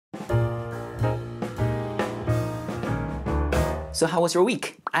So how was your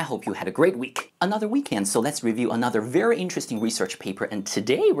week? I hope you had a great week. Another weekend, so let's review another very interesting research paper, and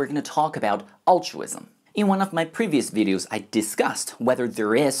today we're going to talk about altruism. In one of my previous videos, I discussed whether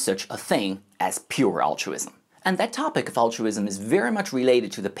there is such a thing as pure altruism. And that topic of altruism is very much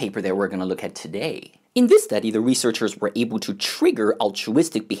related to the paper that we're going to look at today. In this study, the researchers were able to trigger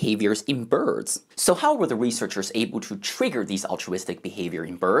altruistic behaviors in birds. So how were the researchers able to trigger these altruistic behavior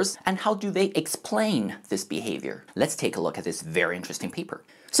in birds, and how do they explain this behavior? Let's take a look at this very interesting paper.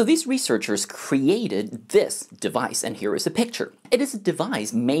 So these researchers created this device, and here is a picture. It is a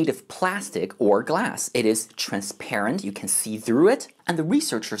device made of plastic or glass. It is transparent, you can see through it, and the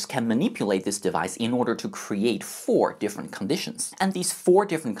researchers can manipulate this device in order to create 4 different conditions. And these 4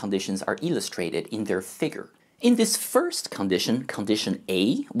 different conditions are illustrated in their figure. In this first condition, condition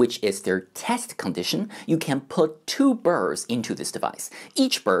A, which is their test condition, you can put 2 birds into this device.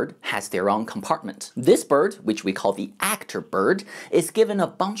 Each bird has their own compartment. This bird, which we call the actor bird, is given a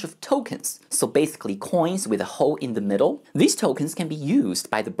bunch of tokens, so basically coins with a hole in the middle. These tokens can be used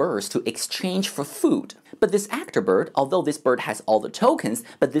by the birds to exchange for food. But this actor bird, although this bird has all the tokens,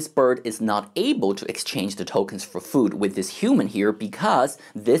 but this bird is not able to exchange the tokens for food with this human here because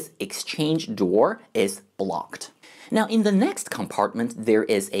this exchange door is blocked. Now in the next compartment there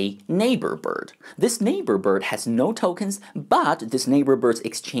is a neighbor bird. This neighbor bird has no tokens, but this neighbor bird's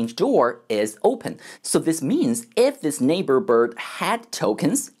exchange door is open. So this means if this neighbor bird had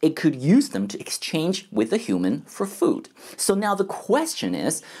tokens, it could use them to exchange with a human for food. So now the question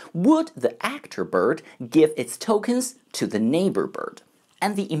is, would the actor bird give its tokens to the neighbor bird?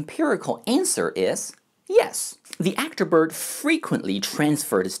 And the empirical answer is yes. The actor bird frequently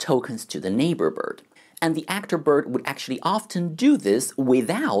transferred its tokens to the neighbor bird. And the actor bird would actually often do this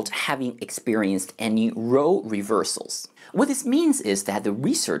without having experienced any role reversals. What this means is that the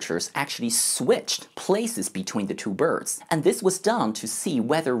researchers actually switched places between the 2 birds, and this was done to see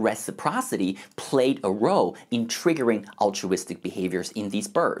whether reciprocity played a role in triggering altruistic behaviors in these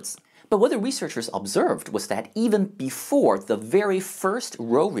birds. But what the researchers observed was that even before the very first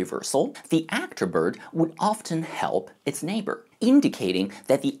role reversal, the actor bird would often help its neighbor, indicating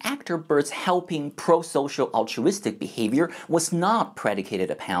that the actor bird's helping prosocial altruistic behavior was not predicated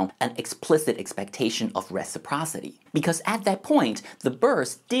upon an explicit expectation of reciprocity. Because at that point, the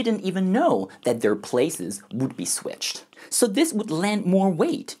birds didn't even know that their places would be switched. So this would lend more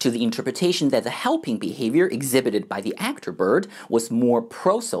weight to the interpretation that the helping behavior exhibited by the actor bird was more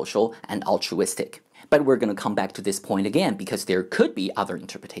prosocial and altruistic. But we're going to come back to this point again because there could be other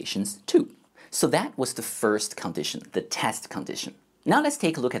interpretations too. So that was the first condition, the test condition. Now let's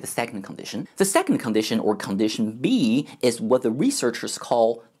take a look at the second condition. The second condition, or condition B, is what the researchers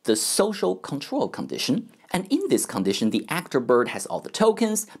call the social control condition. And in this condition, the actor bird has all the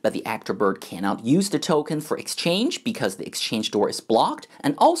tokens, but the actor bird cannot use the token for exchange because the exchange door is blocked.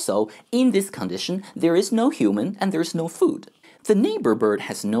 And also, in this condition, there is no human and there is no food. The neighbor bird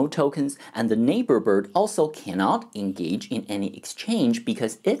has no tokens, and the neighbor bird also cannot engage in any exchange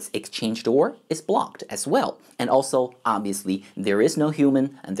because its exchange door is blocked as well. And also, obviously, there is no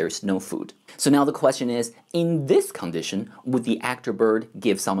human and there is no food. So now the question is, in this condition, would the actor bird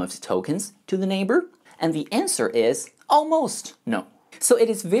give some of its tokens to the neighbor? And the answer is almost no. So it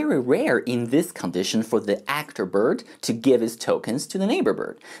is very rare in this condition for the actor bird to give his tokens to the neighbor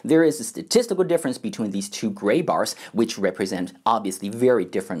bird. There is a statistical difference between these 2 gray bars, which represent obviously very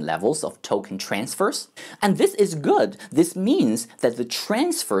different levels of token transfers. And this is good. This means that the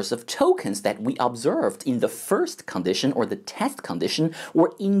transfers of tokens that we observed in the first condition, or the test condition,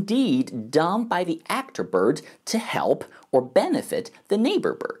 were indeed done by the actor bird to help or benefit the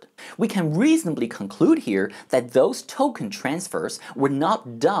neighbor bird. We can reasonably conclude here that those token transfers were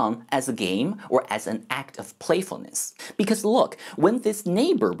not done as a game or as an act of playfulness. Because look, when this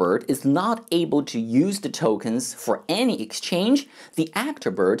neighbor bird is not able to use the tokens for any exchange, the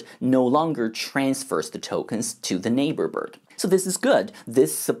actor bird no longer transfers the tokens to the neighbor bird. So this is good.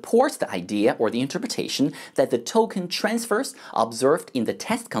 This supports the idea or the interpretation that the token transfers observed in the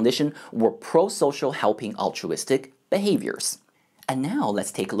test condition were prosocial helping altruistic behaviors. And now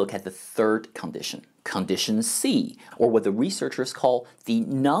let's take a look at the third condition, condition C, or what the researchers call the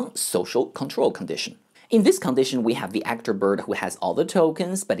non-social control condition. In this condition, we have the actor bird who has all the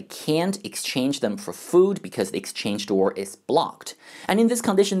tokens, but it can't exchange them for food because the exchange door is blocked. And in this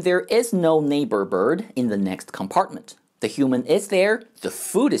condition, there is no neighbor bird in the next compartment. The human is there, the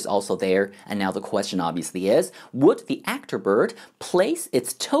food is also there, and now the question obviously is, would the actor bird place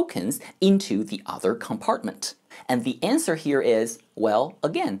its tokens into the other compartment? And the answer here is, well,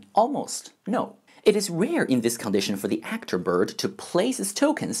 again, almost no. It is rare in this condition for the actor bird to place its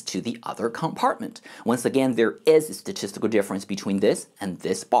tokens to the other compartment. Once again, there is a statistical difference between this and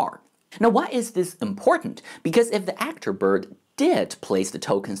this bar. Now, why is this important? Because if the actor bird did place the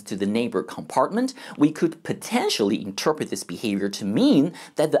tokens to the neighbor compartment, we could potentially interpret this behavior to mean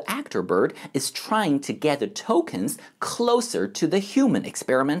that the actor bird is trying to get the tokens closer to the human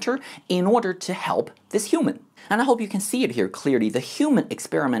experimenter in order to help this human. And I hope you can see it here clearly. The human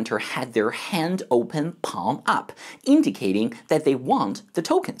experimenter had their hand open, palm up, indicating that they want the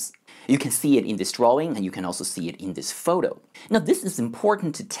tokens. You can see it in this drawing, and you can also see it in this photo. Now, this is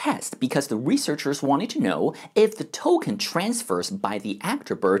important to test because the researchers wanted to know if the token transfers by the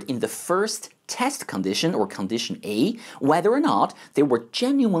actor bird in the first test condition, or condition A, whether or not they were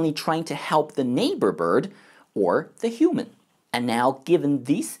genuinely trying to help the neighbor bird or the human. And now, given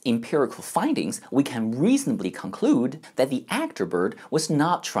these empirical findings, we can reasonably conclude that the actor bird was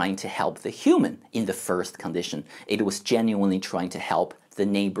not trying to help the human in the first condition. It was genuinely trying to help the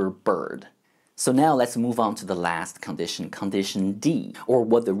neighbor bird. So now let's move on to the last condition, condition D, or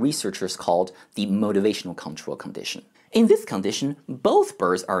what the researchers called the motivational control condition. In this condition, both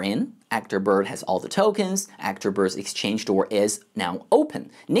birds are in. Actor bird has all the tokens. Actor bird's exchange door is now open.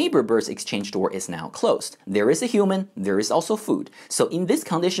 Neighbor bird's exchange door is now closed. There is a human, there is also food. So in this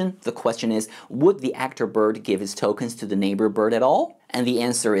condition, the question is, would the actor bird give his tokens to the neighbor bird at all? And the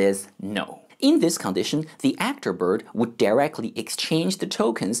answer is no. In this condition, the actor bird would directly exchange the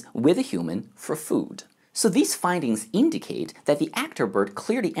tokens with a human for food. So these findings indicate that the actor bird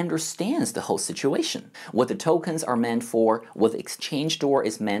clearly understands the whole situation, what the tokens are meant for, what the exchange door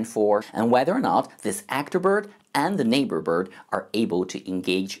is meant for, and whether or not this actor bird and the neighbor bird are able to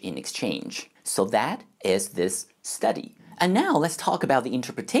engage in exchange. So that is this study. And now let's talk about the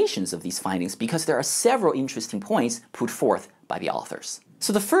interpretations of these findings, because there are several interesting points put forth by the authors.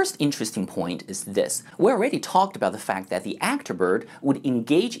 So the first interesting point is this. We already talked about the fact that the actor bird would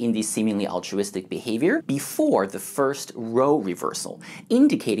engage in this seemingly altruistic behavior before the first role reversal,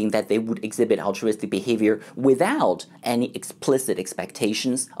 indicating that they would exhibit altruistic behavior without any explicit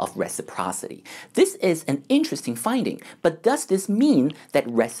expectations of reciprocity. This is an interesting finding, but does this mean that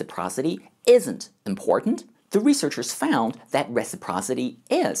reciprocity isn't important? The researchers found that reciprocity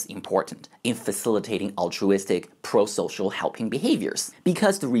is important in facilitating altruistic, prosocial helping behaviors,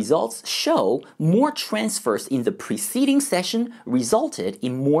 because the results show more transfers in the preceding session resulted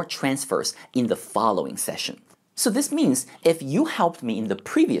in more transfers in the following session. So this means if you helped me in the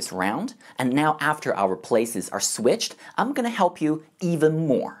previous round, and now after our places are switched, I'm going to help you even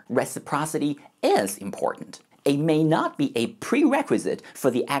more. Reciprocity is important. It may not be a prerequisite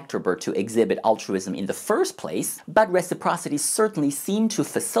for the actor bird to exhibit altruism in the first place, but reciprocity certainly seemed to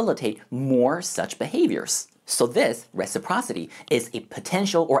facilitate more such behaviors. So this reciprocity is a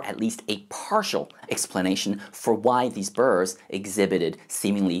potential, or at least a partial, explanation for why these birds exhibited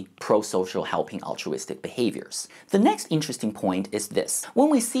seemingly prosocial helping altruistic behaviors. The next interesting point is this. When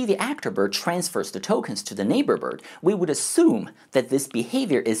we see the actor bird transfers the tokens to the neighbor bird, we would assume that this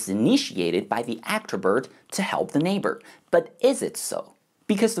behavior is initiated by the actor bird to help the neighbor. But is it so?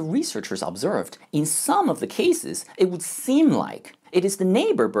 Because the researchers observed, in some of the cases, it would seem like it is the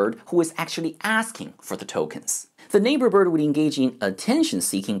neighbor bird who is actually asking for the tokens. The neighbor bird would engage in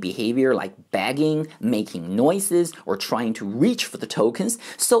attention-seeking behavior like begging, making noises, or trying to reach for the tokens,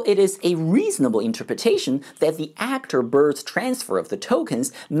 so it is a reasonable interpretation that the actor bird's transfer of the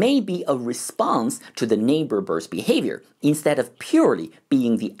tokens may be a response to the neighbor bird's behavior, instead of purely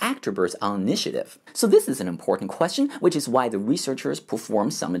being the actor bird's own initiative. So this is an important question, which is why the researchers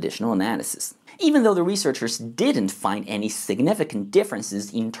performed some additional analysis. Even though the researchers didn't find any significant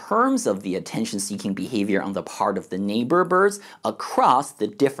differences in terms of the attention-seeking behavior on the part of the neighbor birds across the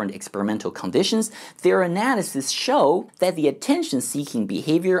different experimental conditions, their analysis show that the attention-seeking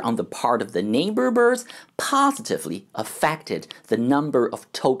behavior on the part of the neighbor birds positively affected the number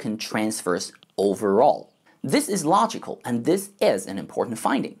of token transfers overall. This is logical, and this is an important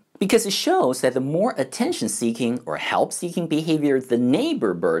finding, because it shows that the more attention-seeking or help-seeking behavior the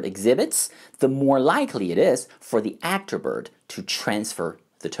neighbor bird exhibits, the more likely it is for the actor bird to transfer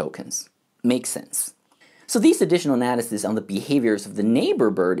the tokens. Makes sense. So these additional analysis on the behaviors of the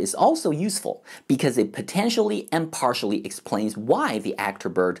neighbor bird is also useful, because it potentially and partially explains why the actor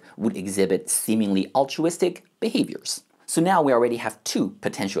bird would exhibit seemingly altruistic behaviors. So now we already have two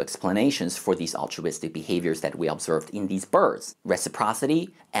potential explanations for these altruistic behaviors that we observed in these birds: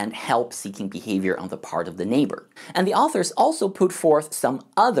 reciprocity and help-seeking behavior on the part of the neighbor. And the authors also put forth some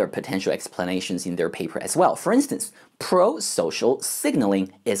other potential explanations in their paper as well. For instance, prosocial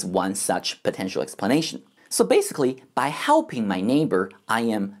signaling is one such potential explanation. So basically, by helping my neighbor, I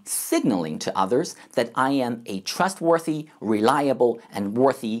am signaling to others that I am a trustworthy, reliable, and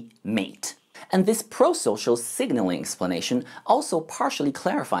worthy mate. And this prosocial signaling explanation also partially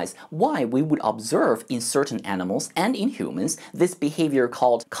clarifies why we would observe in certain animals and in humans this behavior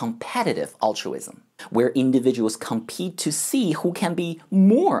called competitive altruism, where individuals compete to see who can be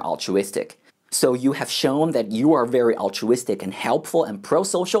more altruistic. So you have shown that you are very altruistic and helpful and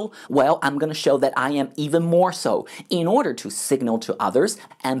prosocial. Well, I'm going to show that I am even more so in order to signal to others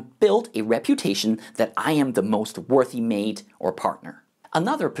and build a reputation that I am the most worthy mate or partner.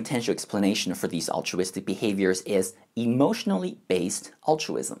 Another potential explanation for these altruistic behaviors is emotionally based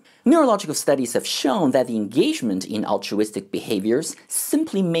altruism. Neurological studies have shown that the engagement in altruistic behaviors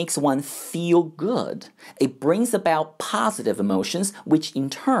simply makes one feel good. It brings about positive emotions, which in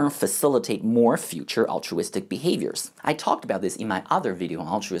turn facilitate more future altruistic behaviors. I talked about this in my other video on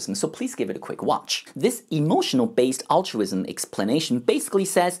altruism, so please give it a quick watch. This emotional-based altruism explanation basically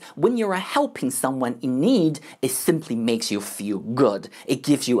says when you're helping someone in need, it simply makes you feel good. It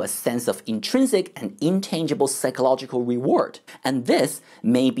gives you a sense of intrinsic and intangible psychological reward. And this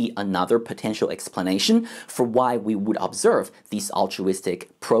may be another potential explanation for why we would observe these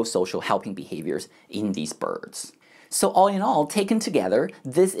altruistic, prosocial helping behaviors in these birds. So all in all, taken together,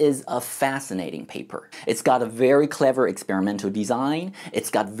 this is a fascinating paper. It's got a very clever experimental design, it's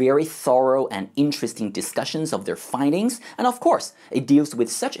got very thorough and interesting discussions of their findings, and of course, it deals with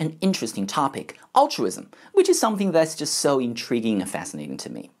such an interesting topic, altruism, which is something that's just so intriguing and fascinating to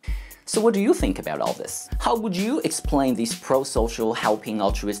me. So what do you think about all this? How would you explain these prosocial, helping,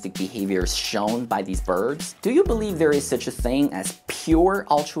 altruistic behaviors shown by these birds? Do you believe there is such a thing as pure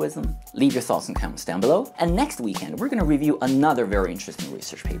altruism? Leave your thoughts and comments down below. And next weekend, we're going to review another very interesting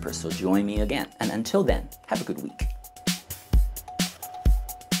research paper, so join me again. And until then, have a good week.